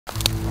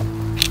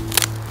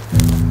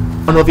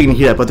I don't know if you can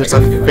hear that, but there's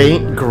a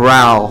faint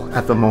growl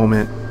at the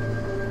moment.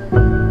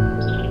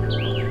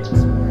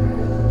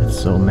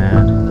 It's so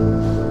mad.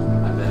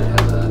 I bet it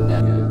has a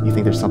net. You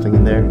think there's something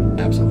in there?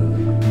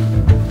 Absolutely.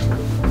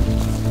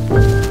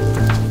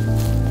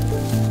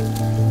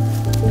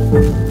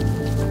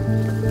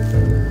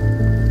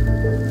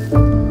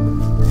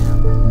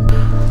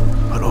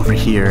 But over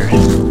here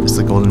is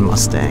the golden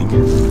Mustang.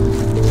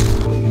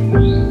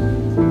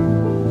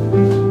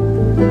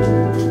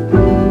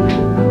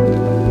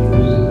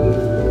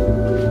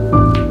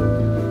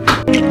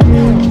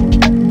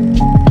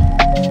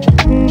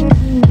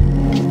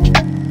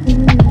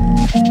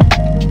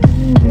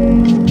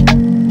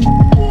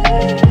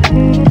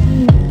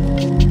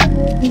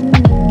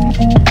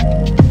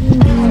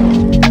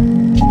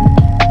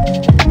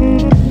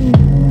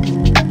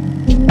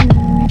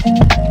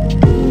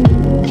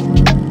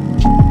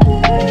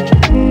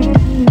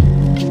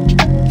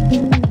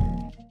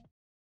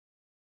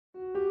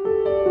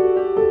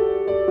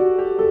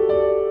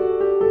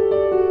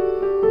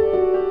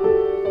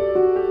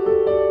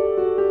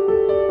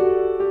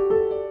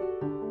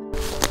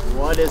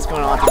 What is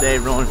going on today,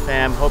 Rowan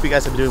fam? Hope you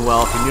guys have been doing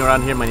well. If you're new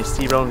around here, my name is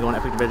Steve Rowan, going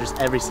epic adventures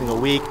every single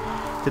week.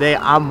 Today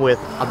I'm with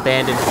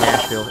Abandoned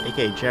Nashville,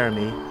 aka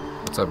Jeremy.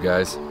 What's up,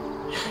 guys?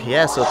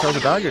 Yeah, so tell us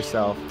about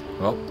yourself.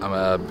 Well, I'm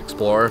an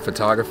explorer,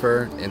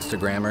 photographer,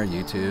 Instagrammer,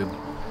 YouTube,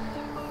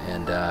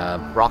 and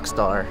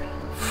Rockstar.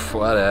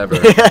 Whatever,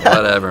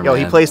 whatever, Yo,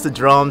 man. he plays the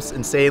drums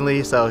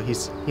insanely, so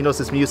he knows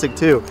his music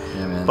too.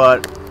 Yeah, man.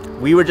 But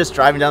we were just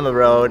driving down the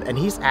road, and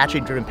he's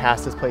actually driven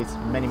past this place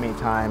many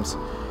times.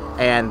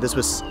 And this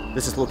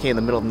is located in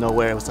the middle of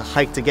nowhere. It was a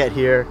hike to get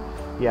here.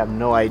 You have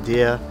no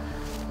idea.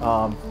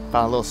 Found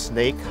a little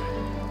snake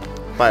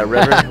by a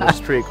river, which is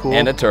pretty cool.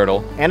 And a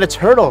turtle. And a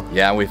turtle.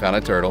 Yeah, we found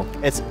a turtle.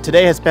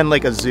 Today has been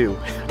like a zoo,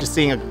 just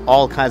seeing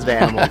all kinds of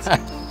animals.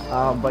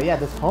 But yeah,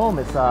 this home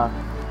is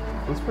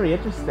it's pretty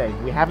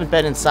interesting. We haven't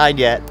been inside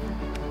yet,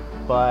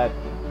 but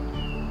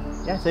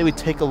yeah, today we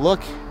take a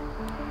look.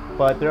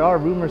 But there are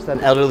rumors that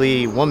an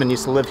elderly woman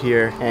used to live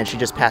here and she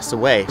just passed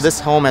away. This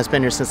home has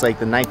been here since like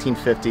the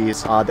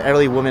 1950s. The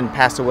elderly woman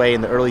passed away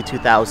in the early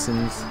 2000s.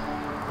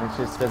 And it's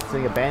just been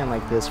sitting abandoned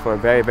like this for a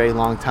very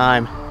long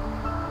time.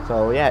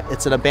 So yeah,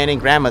 it's an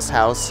abandoned grandma's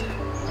house.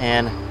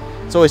 And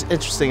it's always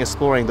interesting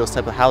exploring those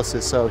type of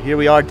houses. So here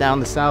we are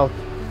down the south.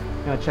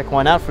 Gonna check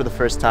one out for the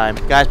first time.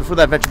 Guys, before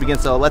the adventure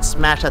begins, so let's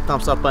smash that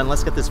thumbs up button.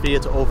 Let's get this video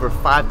to over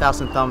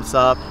 5,000 thumbs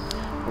up.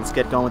 Let's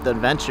get going with the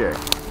adventure.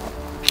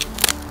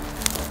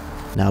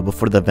 Now,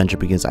 before the adventure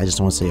begins, I just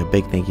want to say a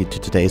big thank you to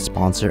today's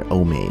sponsor,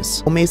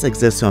 Omaze. Omaze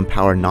exists to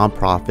empower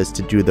nonprofits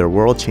to do their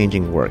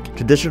world-changing work.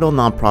 Traditional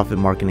nonprofit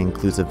marketing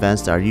includes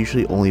events that are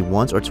usually only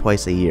once or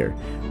twice a year,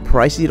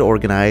 pricey to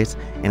organize,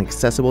 and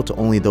accessible to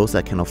only those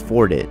that can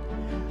afford it.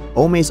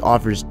 Omaze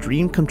offers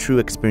dream-come-true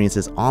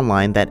experiences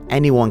online that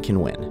anyone can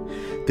win.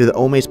 Through the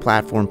Omaze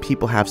platform,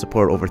 people have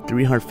supported over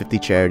 350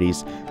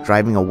 charities,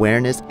 driving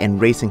awareness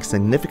and raising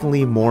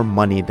significantly more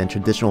money than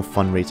traditional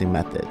fundraising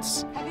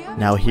methods.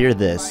 Now hear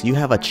this, you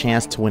have a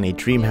chance to win a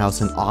dream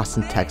house in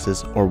Austin,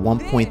 Texas, or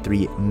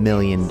 $1.3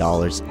 million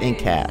in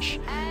cash.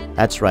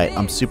 That's right,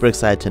 I'm super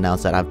excited to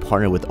announce that I've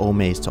partnered with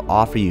Omaze to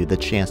offer you the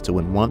chance to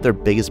win one of their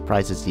biggest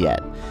prizes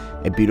yet.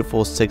 A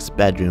beautiful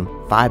 6-bedroom,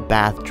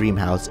 5-bath dream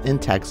house in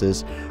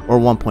Texas, or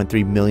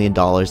 $1.3 million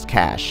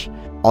cash.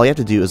 All you have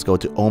to do is go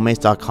to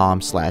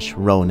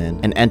omaze.com/Ronan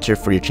and enter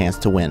for your chance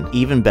to win.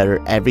 Even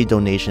better, every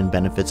donation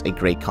benefits a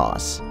great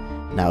cause.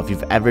 Now, if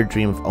you've ever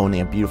dreamed of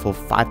owning a beautiful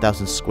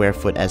 5,000 square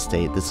foot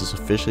estate, this is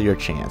officially your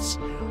chance.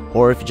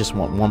 Or if you just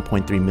want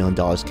 $1.3 million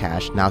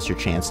cash, now's your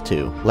chance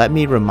too. Let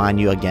me remind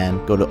you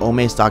again, go to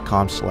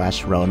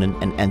omaze.com/Ronan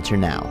and enter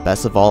now.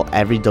 Best of all,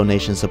 every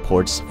donation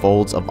supports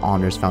Folds of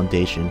Honors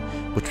Foundation,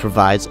 which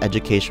provides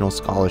educational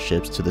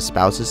scholarships to the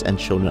spouses and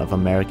children of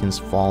Americans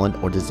fallen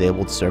or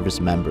disabled service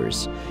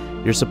members.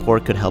 Your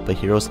support could help a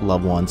hero's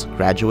loved ones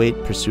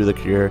graduate, pursue their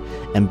career,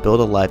 and build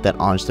a life that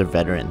honors their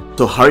veteran.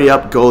 So hurry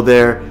up, go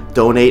there,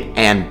 donate,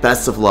 and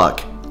best of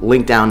luck.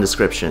 Link down in the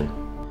description.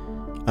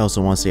 I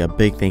also want to say a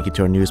big thank you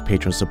to our newest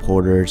Patreon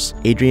supporters,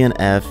 Adrian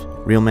F.,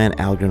 Realman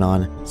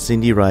Algernon,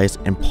 Cindy Rice,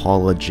 and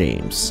Paula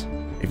James.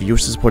 If you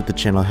wish to support the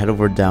channel, head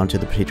over down to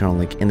the Patreon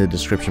link in the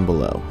description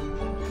below.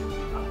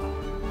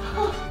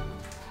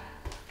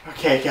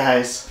 Okay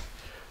guys,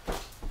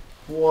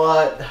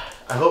 what?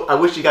 I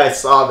wish you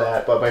guys saw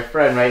that, but my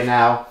friend right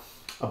now,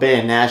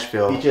 Abandoned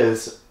Nashville, he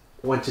just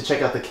went to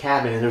check out the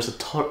cabin and there's a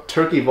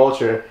turkey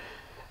vulture.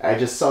 I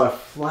just saw it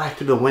fly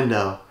through the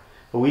window.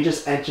 But we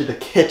just entered the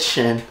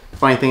kitchen.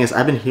 Funny thing is,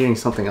 I've been hearing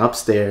something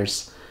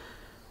upstairs.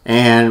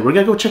 And we're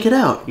gonna go check it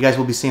out. You guys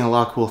will be seeing a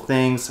lot of cool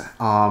things.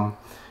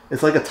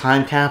 It's like a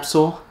time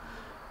capsule,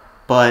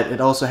 but it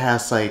also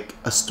has like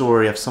a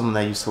story of someone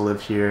that used to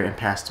live here and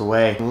passed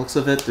away. The looks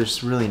of it,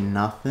 there's really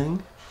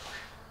nothing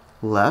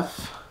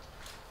left.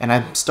 And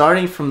I'm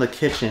starting from the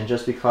kitchen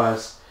just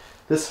because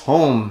this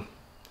home,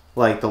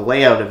 like the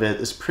layout of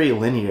it is pretty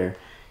linear.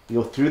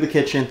 You go through the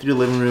kitchen, through the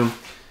living room,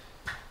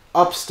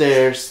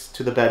 upstairs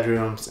to the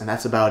bedrooms, and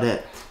that's about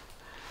it.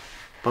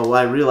 But what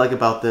I really like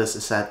about this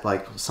is that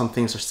like some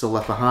things are still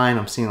left behind.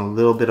 I'm seeing a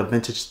little bit of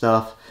vintage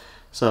stuff.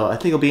 So I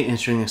think it'll be an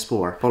interesting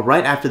explore. But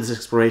right after this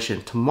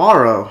exploration,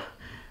 tomorrow,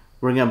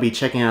 we're gonna be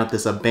checking out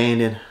this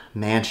abandoned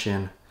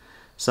mansion.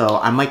 So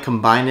I might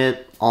combine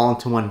it all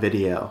into one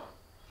video.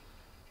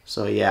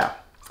 So yeah,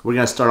 we're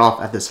gonna start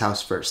off at this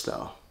house first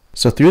though.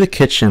 So through the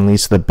kitchen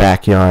leads to the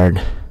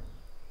backyard.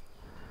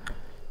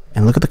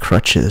 And look at the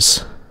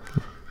crutches.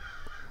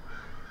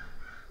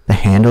 The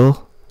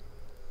handle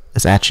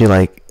is actually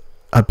like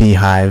a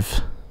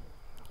beehive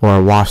or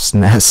a wasp's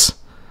nest.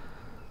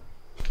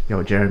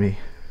 Yo, Jeremy.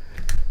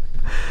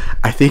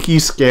 I think you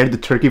scared the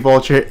turkey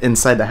vulture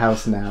inside the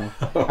house now.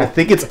 I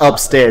think it's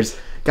upstairs.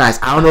 Guys,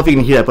 I don't know if you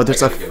can hear that, but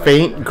there's a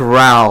faint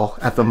growl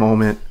at the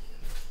moment.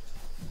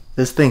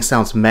 This thing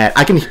sounds mad.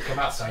 I can come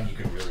outside, you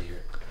can really hear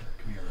it.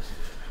 Come here,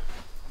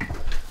 listen.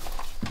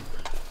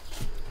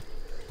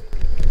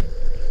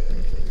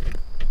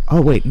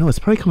 Oh wait, no, it's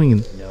probably coming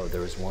in. No,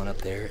 there was one up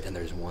there and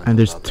there's one. And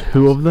there's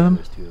two of them?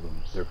 There's two of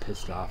them. They're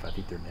pissed off. I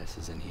think their nest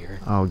is in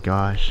here. Oh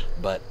gosh.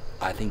 But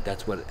I think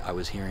that's what I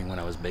was hearing when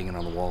I was banging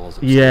on the walls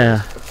upstairs.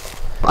 Yeah.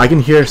 I can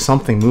hear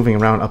something moving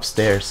around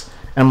upstairs.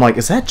 And I'm like,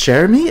 is that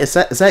Jeremy? Is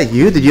that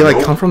you? Did you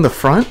like come from the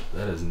front?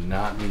 That is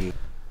not me.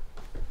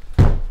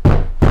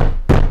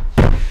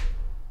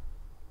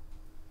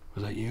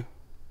 Was that you?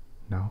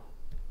 No.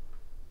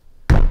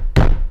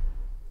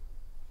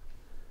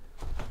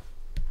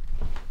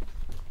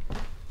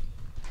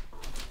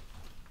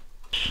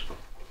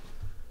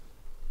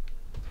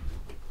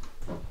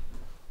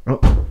 Oh.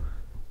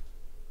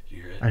 Did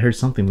you hear it? I heard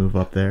something move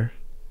up there.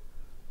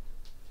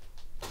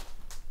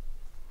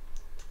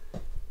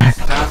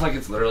 Sounds like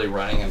it's literally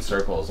running in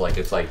circles, like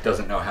it's like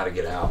doesn't know how to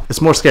get out.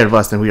 It's more scared of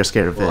us than we are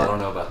scared of it. Well, I don't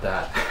know about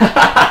that.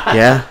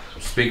 Yeah?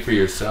 Speak for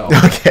yourself.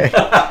 Okay.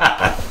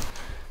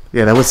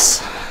 Yeah, that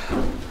was...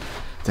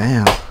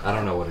 Damn. I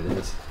don't know what it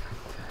is.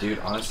 Dude,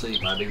 honestly,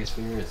 my biggest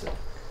fear is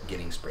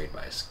getting sprayed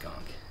by a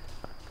skunk.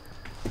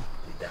 Dude,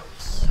 that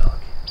would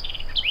suck.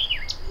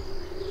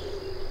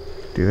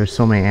 Dude, there's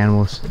so many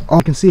animals. Oh,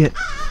 I can see it.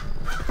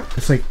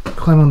 It's like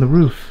climbing on the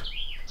roof.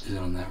 Is it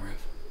on that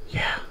roof?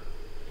 Yeah.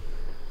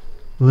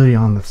 Literally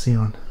on the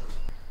ceiling.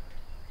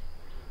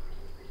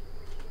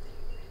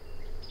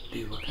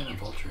 Dude, what kind of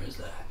vulture is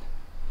that?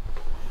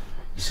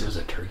 You said it was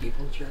a turkey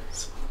vulture?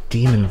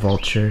 Demon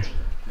vulture.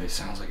 It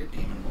sounds like a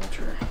demon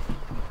vulture.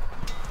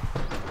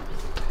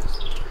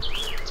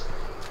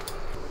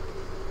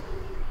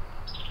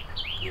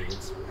 Dude,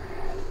 it's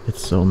mad.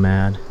 It's so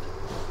mad.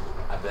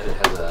 I bet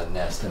it has a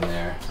nest in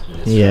there.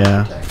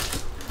 Yeah.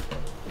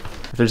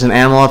 If there's an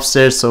animal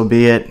upstairs, so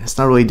be it. It's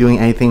not really doing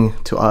anything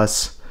to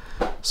us.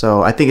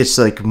 So I think it's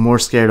like more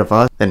scared of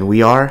us than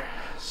we are.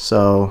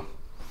 So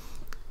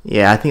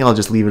yeah, I think I'll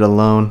just leave it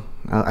alone.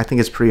 I think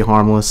it's pretty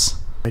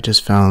harmless. I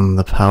just found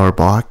the power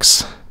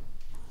box.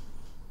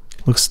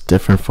 Looks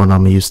different from what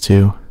I'm used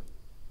to.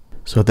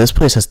 So this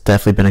place has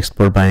definitely been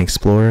explored by an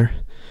explorer.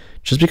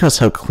 Just because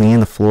how clean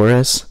the floor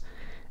is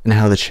and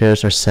how the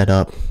chairs are set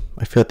up.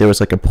 I feel like there was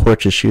like a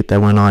portrait shoot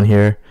that went on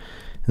here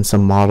and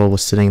some model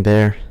was sitting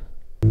there.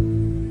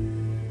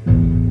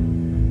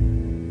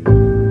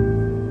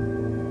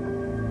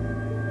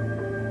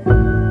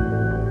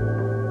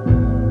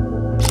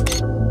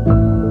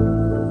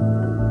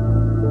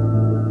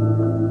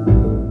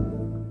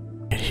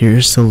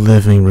 Here's the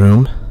living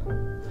room.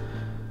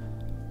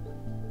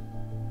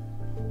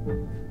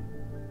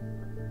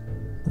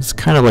 It's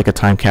kind of like a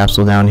time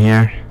capsule down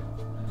here.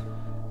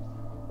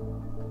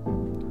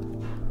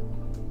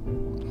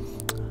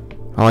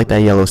 I like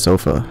that yellow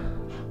sofa.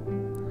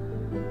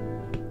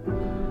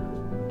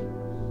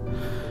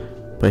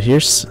 But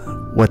here's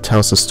what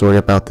tells the story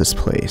about this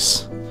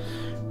place.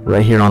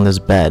 Right here on this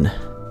bed.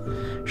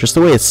 Just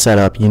the way it's set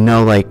up, you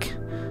know, like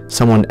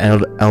someone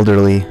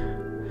elderly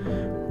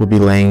would be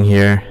laying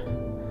here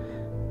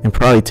and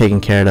probably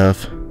taken care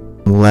of.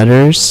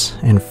 Letters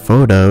and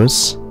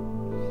photos.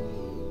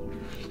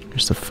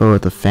 Here's the photo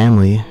of the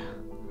family.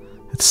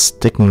 It's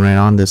sticking right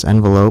on this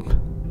envelope.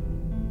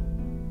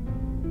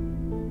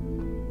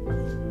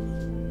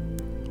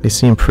 They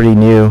seem pretty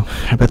new.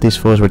 I bet these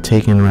photos were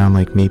taken around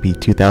like maybe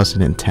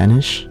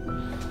 2010-ish.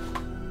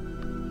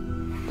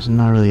 There's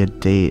not really a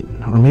date.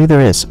 Or maybe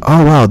there is.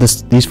 Oh wow,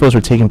 these photos were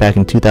taken back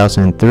in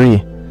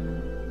 2003.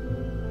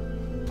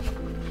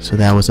 So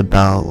that was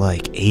about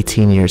like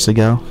 18 years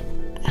ago.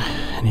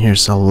 And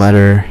here's a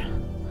letter.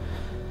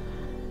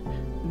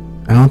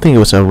 I don't think it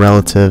was a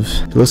relative.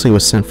 It looks like it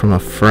was sent from a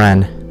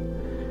friend.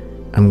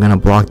 I'm gonna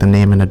block the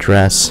name and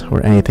address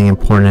or anything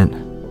important.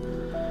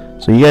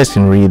 So you guys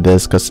can read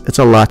this because it's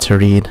a lot to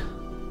read.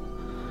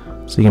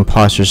 So you can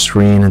pause your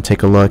screen and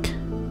take a look.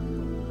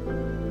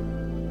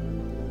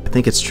 I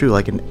think it's true,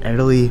 like an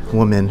elderly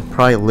woman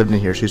probably lived in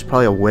here. She was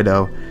probably a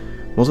widow.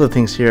 Most of the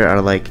things here are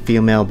like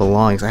female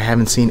belongings. I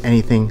haven't seen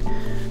anything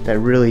that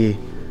really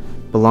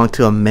belonged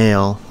to a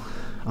male.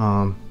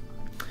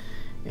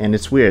 And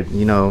it's weird,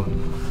 you know,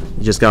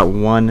 you just got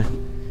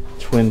one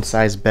twin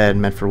size bed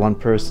meant for one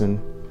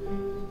person.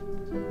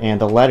 And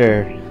the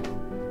letter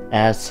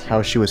asks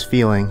how she was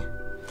feeling.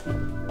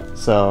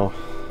 So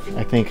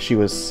I think she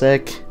was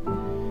sick.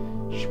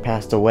 She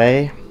passed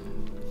away.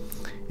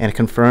 And it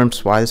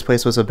confirms why this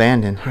place was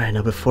abandoned. Alright,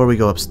 now before we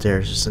go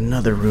upstairs, there's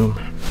another room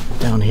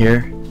down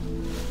here.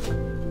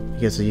 I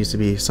guess it used to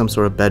be some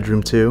sort of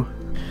bedroom too.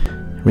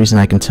 The reason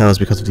I can tell is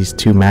because of these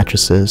two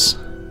mattresses.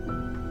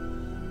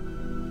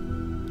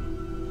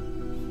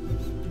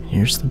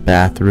 Here's the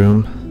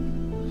bathroom.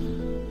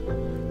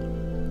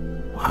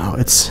 Wow,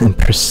 it's in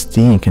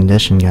pristine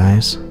condition,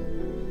 guys.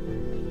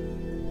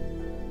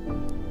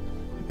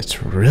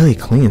 It's really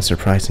clean,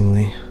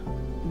 surprisingly.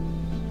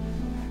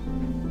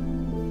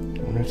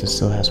 I wonder if it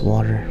still has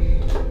water.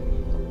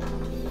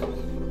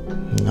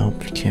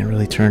 Nope, you can't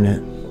really turn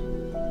it.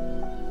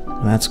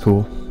 Well, that's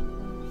cool.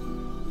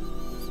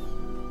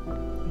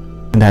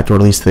 And that door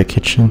leads to the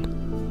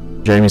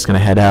kitchen. Jeremy's gonna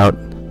head out,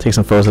 take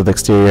some photos of the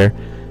exterior.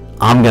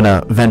 I'm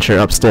gonna venture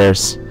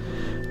upstairs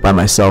by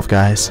myself,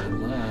 guys.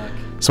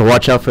 So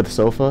watch out for the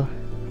sofa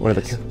or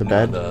the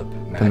bed, the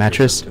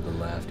mattress. To the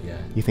left, yeah.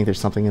 You think there's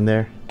something in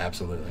there?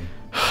 Absolutely.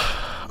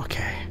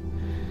 Okay.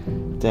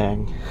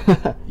 Dang.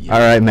 Yeah. All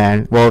right,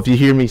 man. Well, if you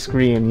hear me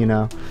scream, you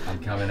know.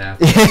 I'm coming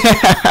after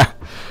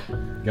you.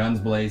 Guns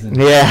blazing.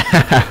 Yeah.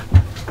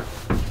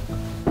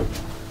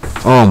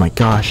 Oh my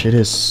gosh, it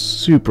is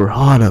super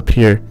hot up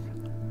here.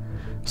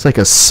 It's like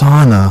a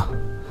sauna.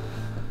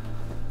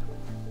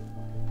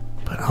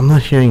 But I'm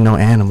not hearing no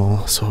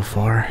animal so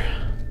far.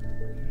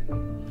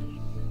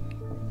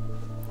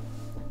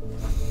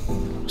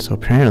 So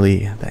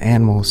apparently the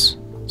animal's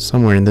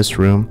somewhere in this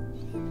room.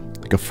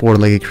 Like a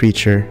four-legged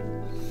creature.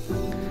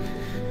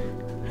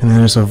 And then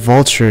there's a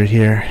vulture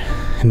here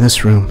in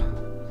this room.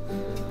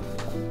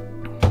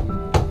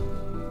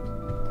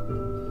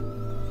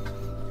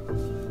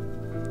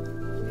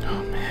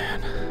 Oh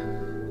man.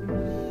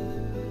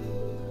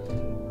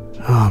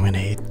 Oh, I'm gonna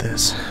hate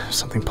this if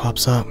something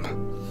pops up.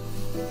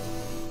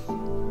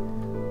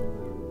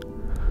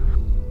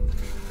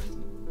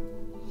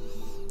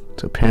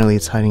 So apparently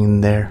it's hiding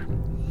in there.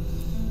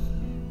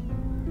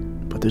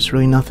 But there's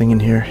really nothing in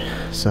here.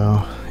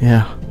 So,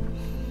 yeah.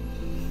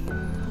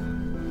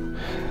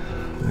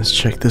 Let's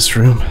check this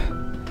room.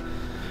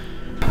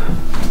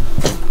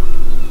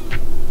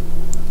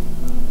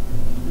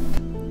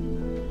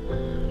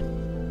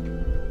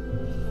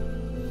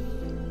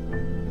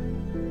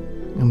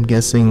 I'm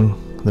guessing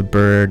the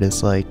bird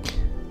is like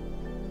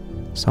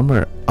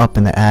somewhere up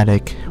in the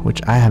attic,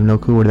 which I have no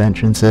clue where the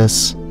entrance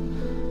is.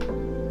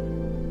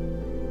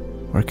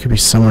 Or it could be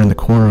somewhere in the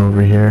corner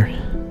over here.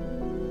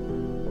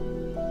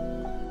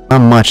 Not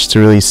much to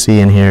really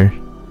see in here.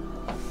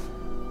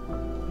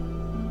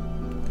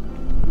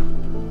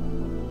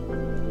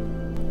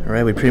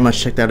 Alright, we pretty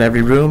much checked out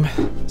every room.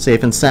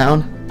 Safe and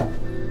sound.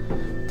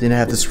 Didn't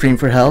have to scream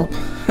for help.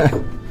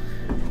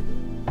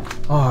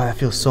 Oh, that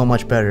feels so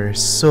much better.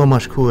 It's so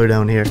much cooler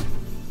down here.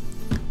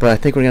 But I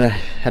think we're gonna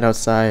head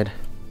outside.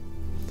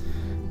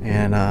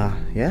 And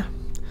yeah.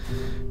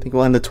 I think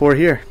we'll end the tour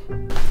here.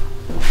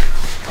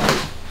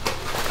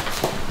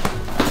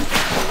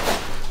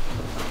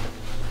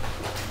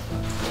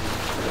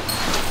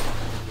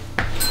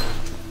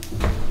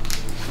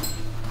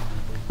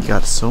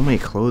 Got so many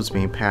clothes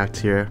being packed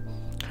here.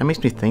 Kinda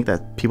makes me think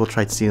that people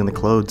tried stealing the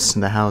clothes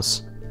in the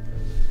house.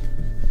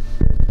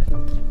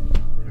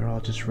 They're all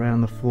just right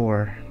on the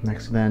floor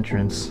next to the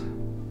entrance.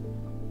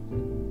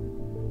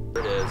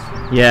 There it is.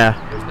 Yeah.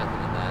 There's nothing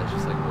in that, it's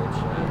just like old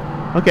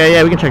shit. Okay,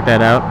 yeah, we can check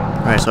that out.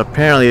 Alright, so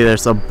apparently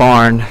there's a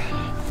barn.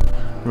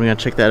 We're gonna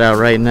check that out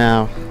right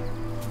now.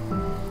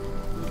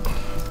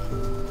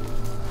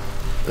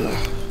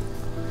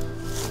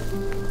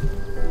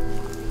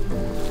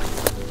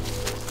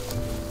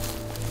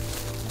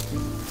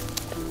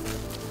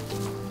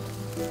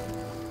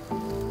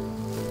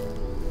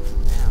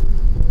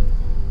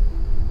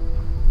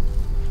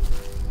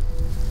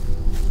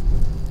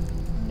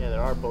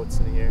 Boats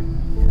in here.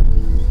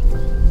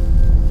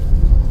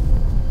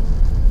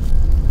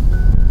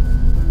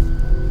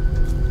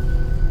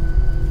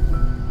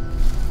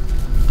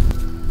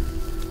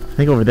 I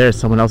think over there is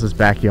someone else's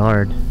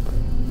backyard.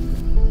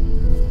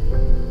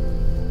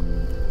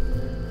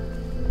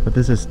 But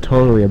this is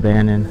totally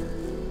abandoned.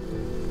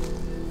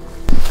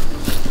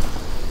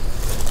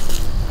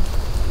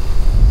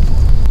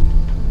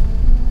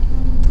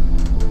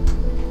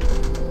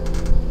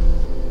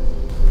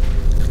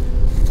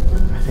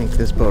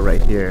 This boat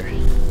right here,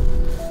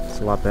 it's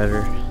a lot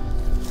better.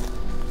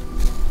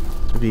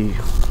 It'd be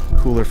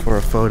cooler for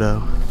a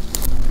photo.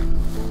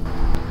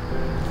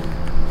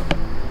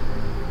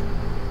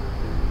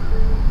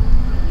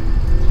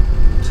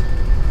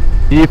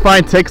 Did you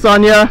find ticks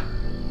on ya?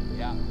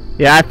 Yeah.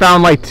 Yeah, I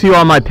found like 2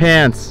 on my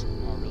pants.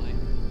 Oh, really?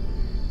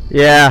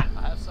 Yeah.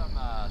 I have some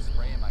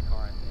spray in my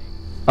car,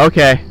 I think.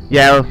 Okay.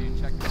 Yeah.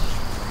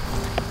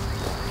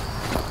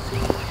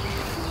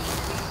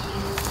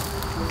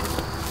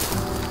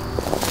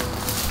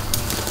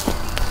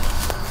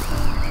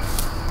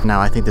 Now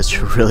I think this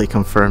really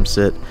confirms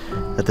it,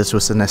 that this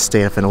was an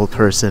estate of an old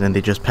person and they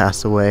just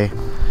passed away.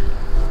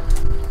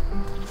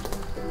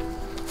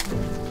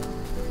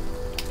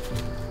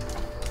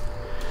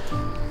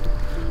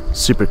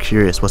 Super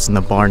curious what's in the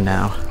barn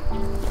now.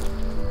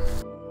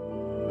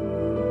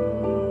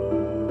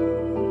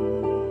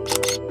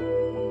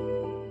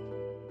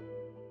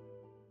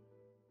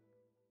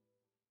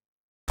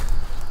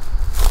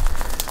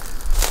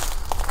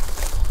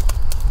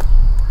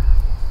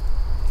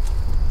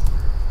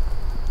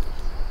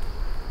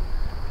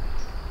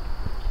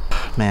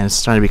 Man, it's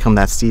starting to become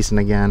that season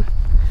again.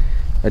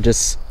 I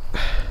just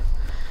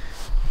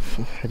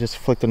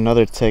flicked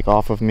another tick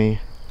off of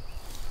me.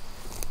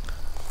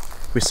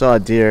 We saw a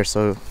deer,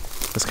 so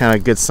it's kind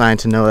of a good sign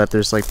to know that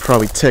there's like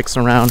probably ticks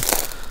around.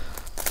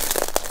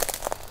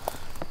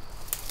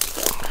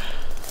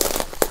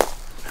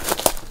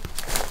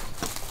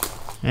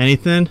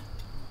 Anything?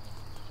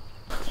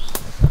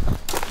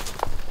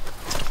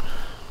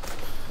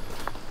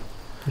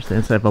 There's the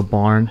inside of a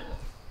barn.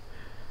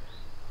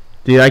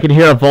 Dude, I can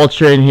hear a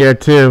vulture in here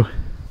too.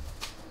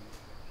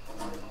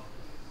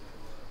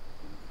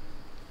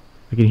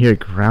 I can hear it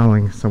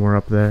growling somewhere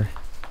up there.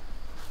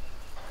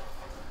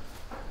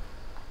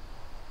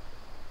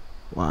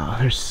 Wow,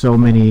 there's so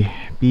many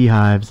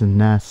beehives and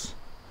nests.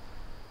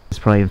 It's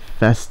probably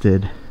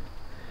infested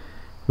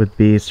with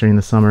bees during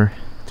the summer.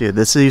 Dude,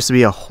 this used to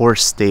be a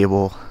horse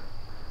stable.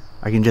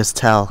 I can just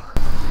tell.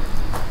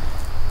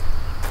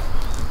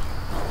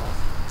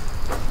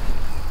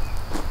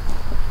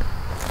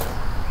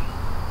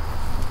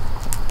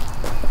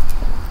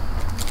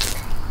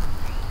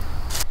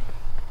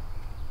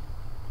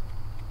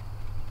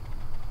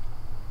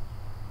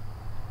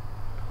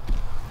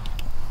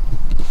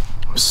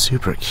 I'm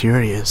super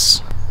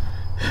curious.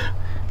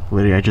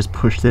 Literally, I just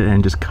pushed it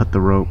and just cut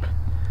the rope.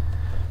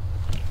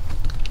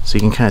 So you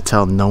can kind of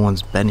tell no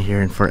one's been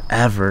here in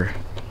forever.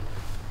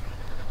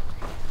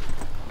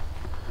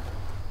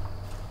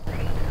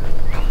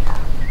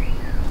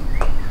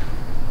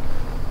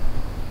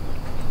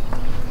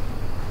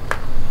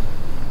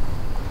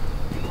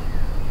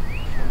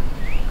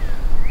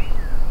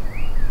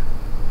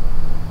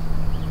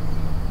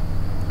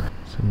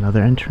 It's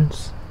another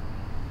entrance.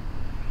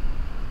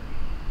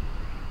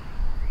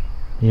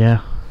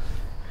 Yeah,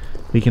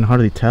 we can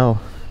hardly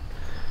tell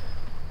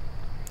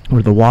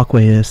where the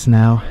walkway is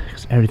now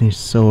because everything's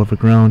so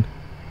overgrown.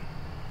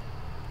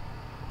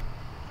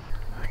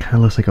 It kind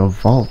of looks like a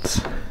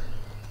vault.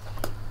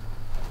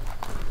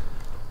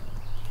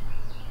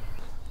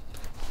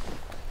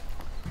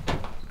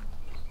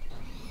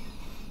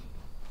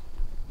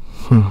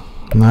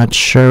 Not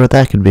sure what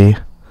that could be.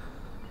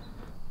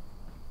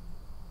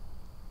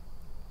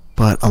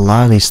 But a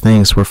lot of these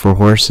things were for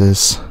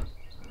horses.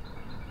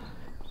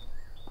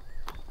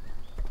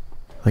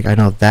 Like, I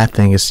know that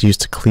thing is used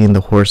to clean the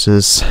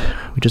horses.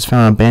 We just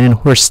found an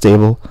abandoned horse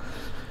stable.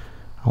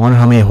 I wonder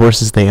how many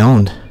horses they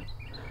owned.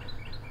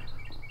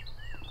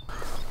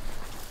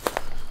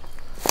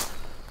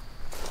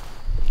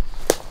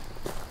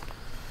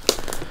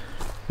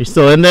 You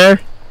still in there?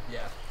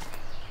 Yeah.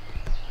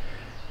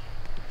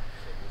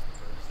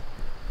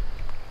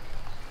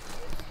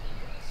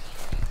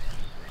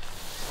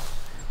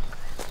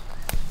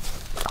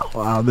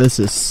 Wow, this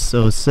is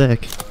so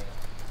sick.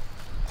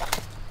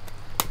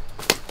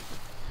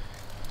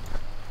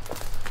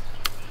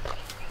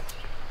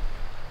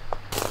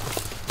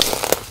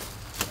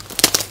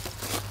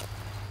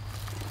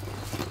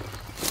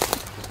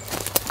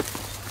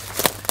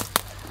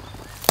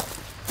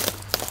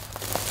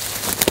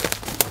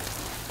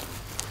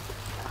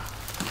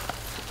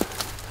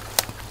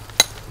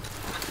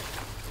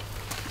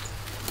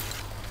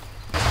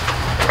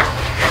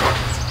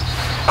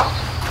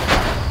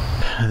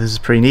 This is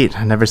pretty neat.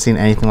 I've never seen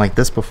anything like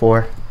this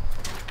before.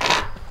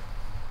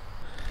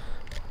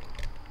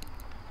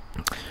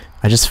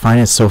 I just find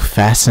it so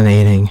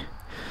fascinating.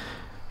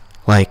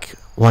 Like,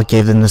 what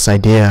gave them this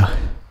idea?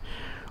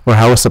 Or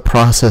how was the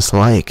process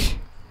like?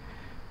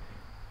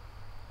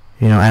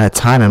 You know, at a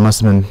time it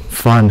must have been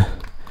fun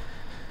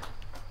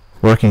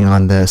working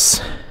on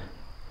this.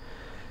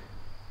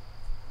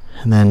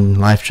 And then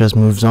life just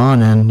moves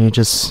on and you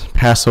just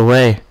pass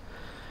away.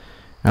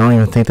 I don't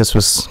even think this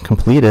was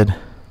completed.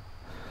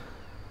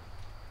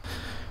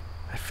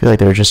 I feel like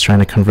they were just trying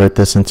to convert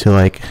this into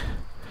like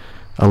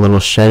a little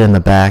shed in the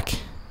back.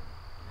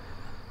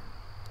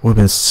 Would have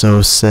been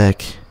so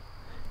sick.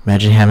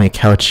 Imagine having a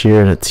couch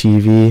here and a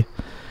TV.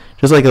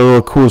 Just like a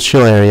little cool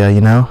chill area, you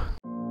know?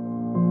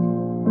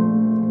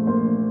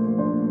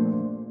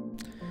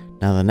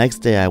 Now the next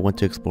day I went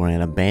to explore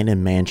an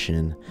abandoned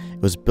mansion. It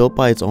was built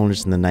by its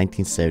owners in the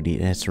 1970s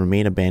and has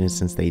remained abandoned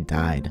since they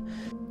died.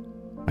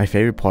 My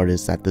favorite part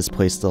is that this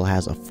place still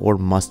has a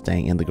Ford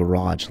Mustang in the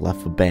garage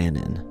left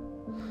abandoned.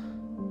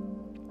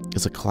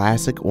 It's a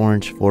classic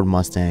orange Ford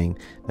Mustang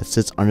that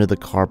sits under the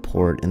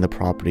carport in the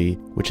property,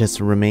 which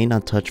has remained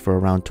untouched for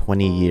around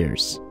 20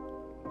 years.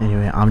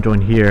 Anyway, I'm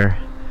joined here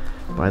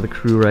by the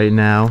crew right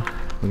now.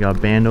 We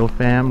got Bando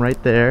Fam right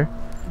there.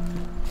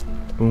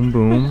 Boom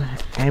boom.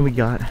 And we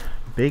got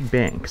Big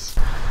Banks.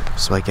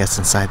 So I guess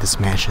inside this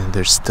mansion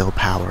there's still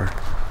power.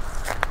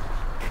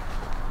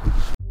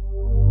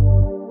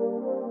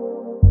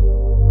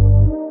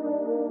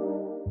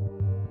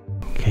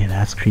 Okay,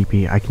 that's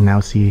creepy. I can now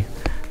see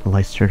the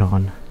lights turned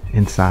on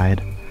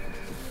inside.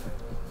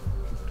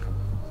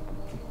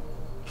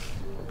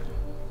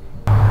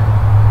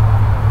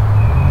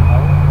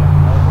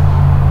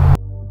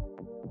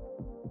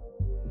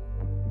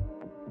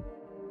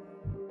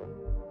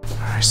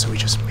 Alright, so we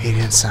just made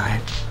it inside.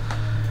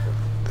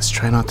 Let's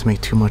try not to make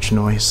too much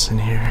noise in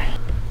here.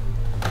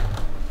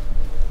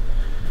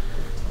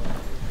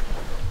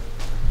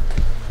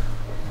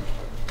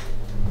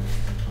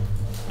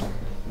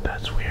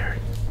 That's weird.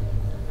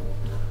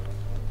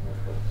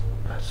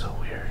 That's so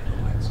weird.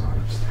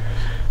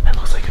 That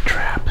looks like a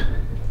trap.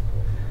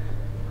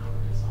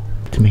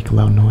 To make a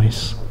loud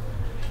noise.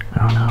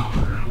 I don't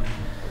know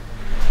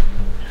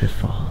if it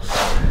falls.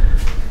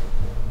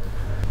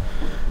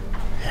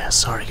 Yeah,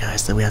 sorry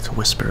guys that we have to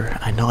whisper.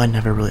 I know I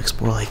never really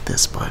explore like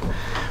this, but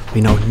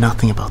we know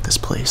nothing about this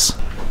place.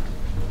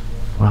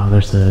 Wow,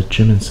 there's a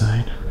gym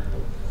inside.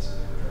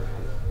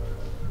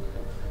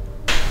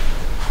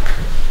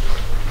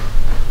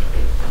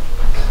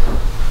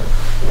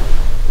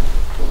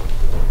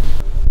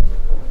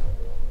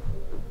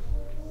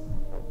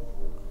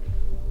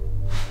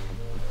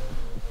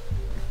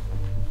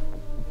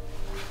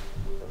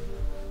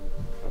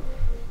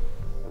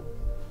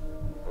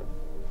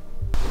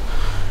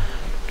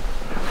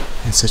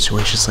 In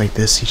situations like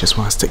this, you just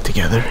want to stick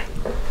together.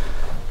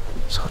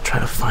 So I'll try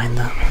to find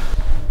them.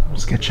 I'm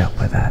sketched out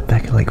by that.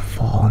 That could like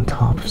fall on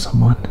top of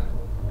someone.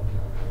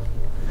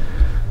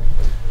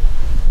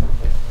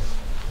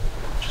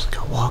 Just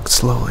go walk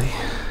slowly.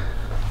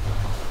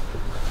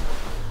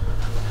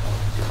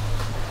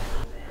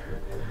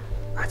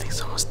 I think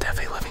someone's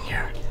definitely living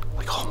here.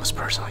 Like a homeless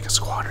person, like a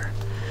squatter.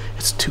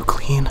 It's too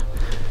clean.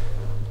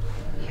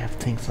 You have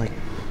things like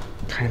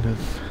kind of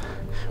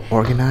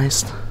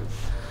organized.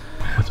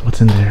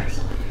 What's in there?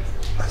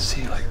 Let's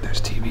see, like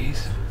there's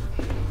TVs,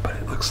 but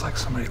it looks like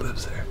somebody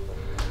lives there.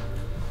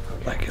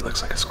 Like it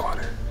looks like a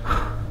squatter.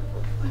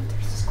 What?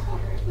 There's a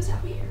squatter? Was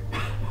that weird?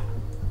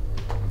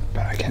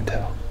 But I can't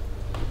tell.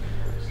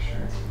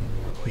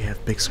 We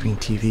have big screen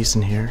TVs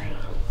in here.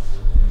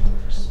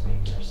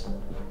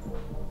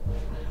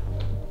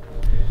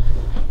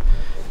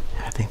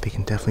 I think they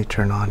can definitely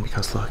turn on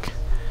because look,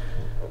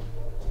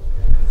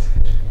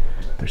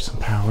 there's some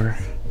power.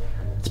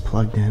 It's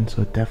plugged in,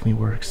 so it definitely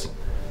works.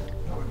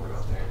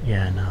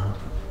 Yeah, no.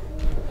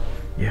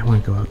 Yeah, I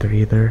wouldn't go out there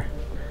either.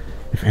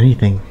 If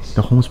anything,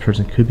 the homeless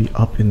person could be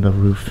up in the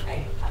roof.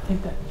 Hey, I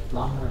think that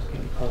lawnmower's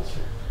getting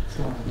closer. It's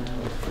going around.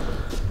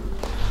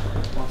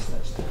 Watch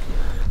that stuff.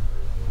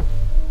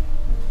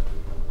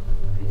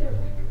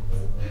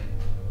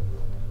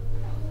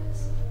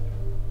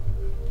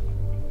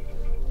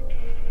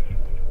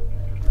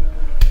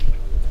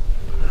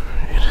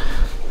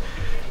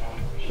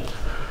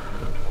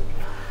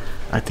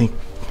 I think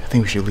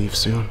we should leave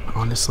soon,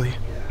 honestly.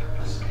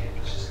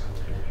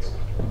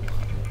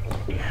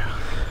 Yeah.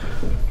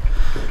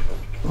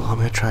 Well, I'm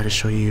gonna try to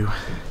show you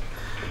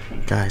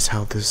guys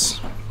how this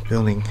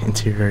building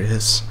interior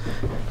is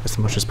as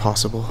much as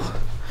possible.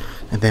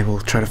 And then we'll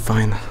try to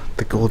find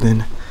the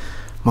golden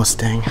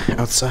Mustang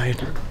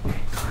outside.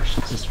 Gosh,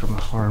 this is from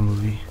a horror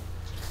movie.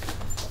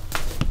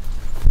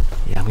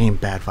 Yeah, I'm getting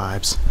bad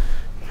vibes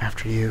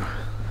after you.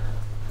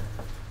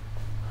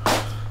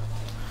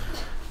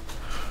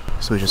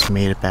 So we just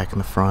made it back in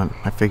the front.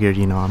 I figured,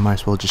 you know, I might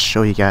as well just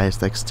show you guys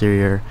the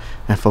exterior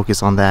and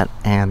focus on that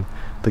and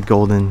the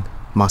golden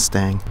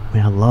Mustang. I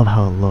mean, I love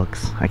how it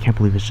looks. I can't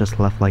believe it's just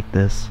left like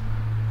this.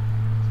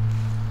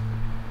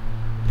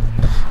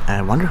 And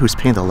I wonder who's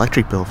paying the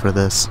electric bill for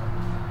this.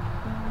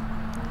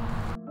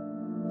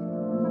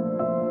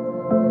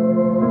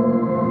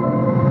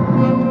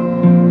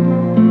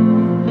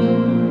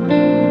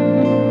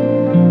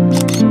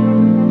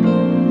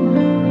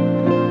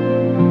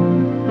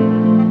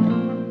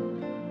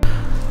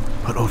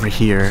 Over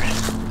here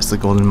is the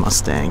golden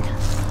Mustang.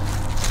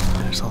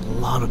 There's a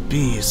lot of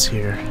bees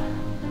here.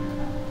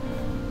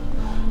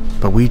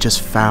 But we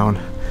just found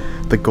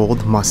the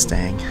gold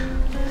Mustang.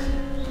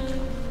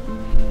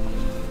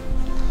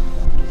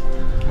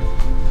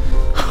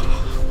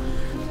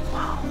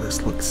 Wow,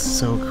 this looks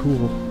so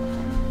cool.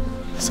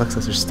 Sucks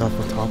that there's stuff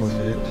on top of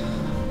it.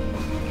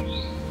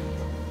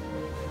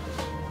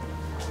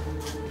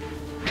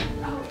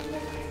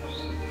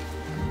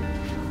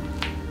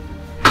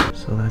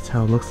 So that's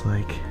how it looks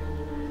like.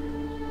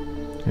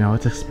 You know, I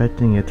was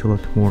expecting it to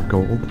look more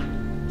gold.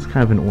 It's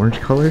kind of an orange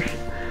color.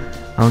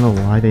 I don't know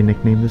why they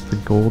nicknamed this the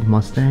gold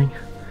Mustang,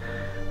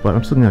 but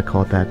I'm still gonna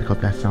call it that because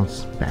that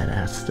sounds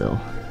badass still.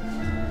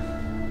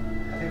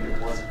 I think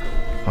it was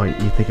gold. Oh,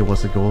 you think it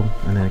was a gold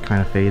and then it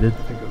kind of faded? I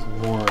think it was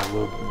more, a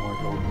little bit more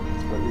gold,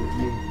 but you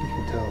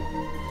can tell.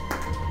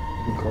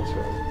 You can closer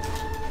at it.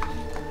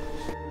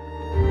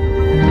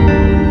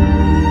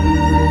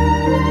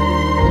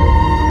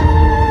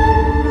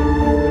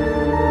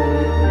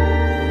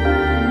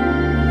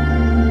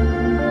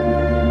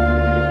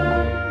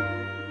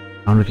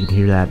 I don't know if you can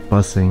hear that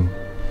buzzing,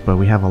 but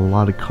we have a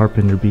lot of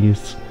carpenter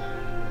bees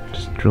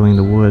just drilling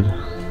the wood.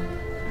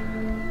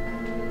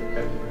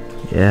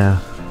 Yeah.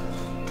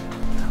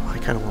 I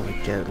kind of want to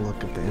get a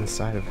look at the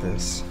inside of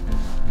this.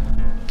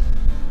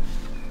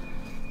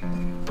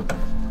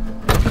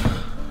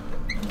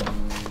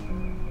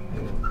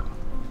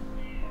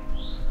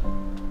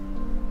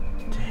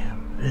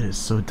 Damn, it is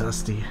so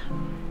dusty.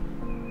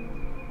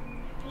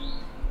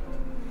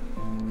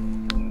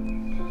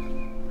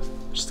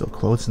 Still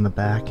clothes in the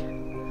back.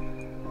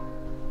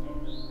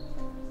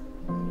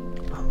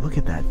 Oh, look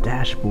at that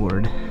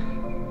dashboard.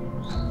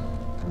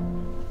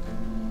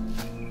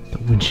 The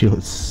windshield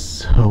is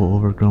so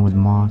overgrown with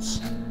moss.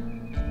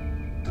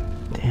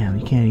 Damn,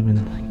 you can't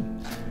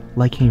even,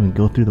 light can't even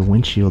go through the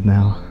windshield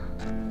now.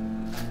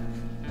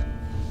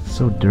 It's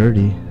so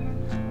dirty.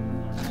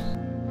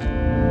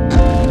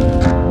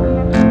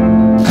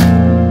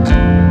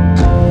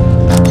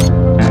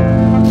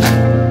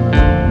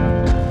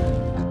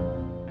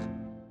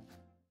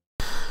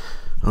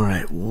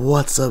 Alright,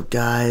 what's up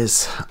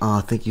guys?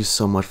 Thank you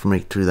so much for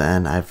making it through the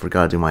end. I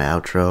forgot to do my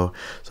outro,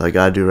 so I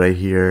gotta do it right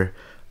here.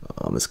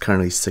 It's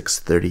currently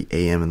 6:30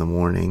 a.m. in the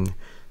morning.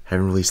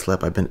 Haven't really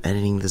slept. I've been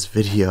editing this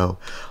video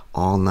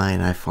all night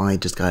and I finally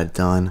just got it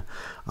done.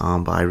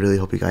 But I really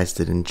hope you guys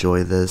did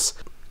enjoy this.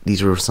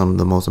 These were some of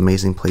the most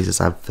amazing places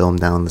I've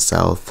filmed down in the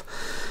south.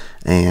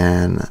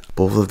 And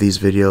both of these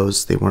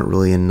videos, they weren't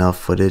really enough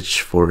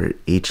footage for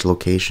each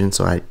location,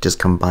 so I just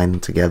combined them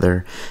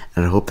together,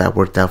 and I hope that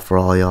worked out for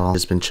all y'all.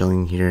 Just been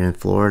chilling here in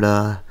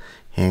Florida,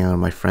 hanging out at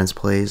my friend's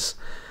place,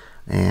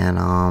 and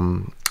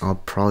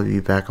I'll probably be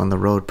back on the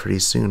road pretty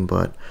soon.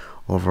 But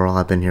overall,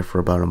 I've been here for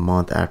about a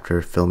month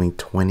after filming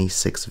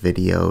 26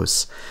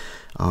 videos.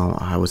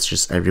 I was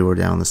just everywhere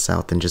down in the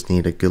south and just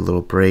needed a good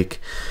little break.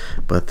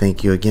 But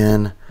thank you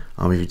again.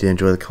 If you did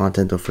enjoy the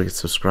content, don't forget to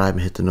subscribe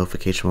and hit the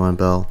notification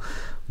bell.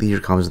 Leave your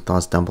comments and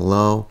thoughts down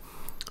below.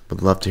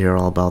 Would love to hear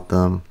all about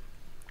them.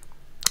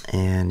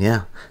 And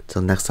yeah,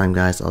 till next time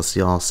guys, I'll see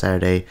you all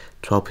Saturday,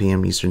 12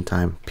 p.m. Eastern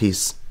Time.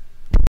 Peace.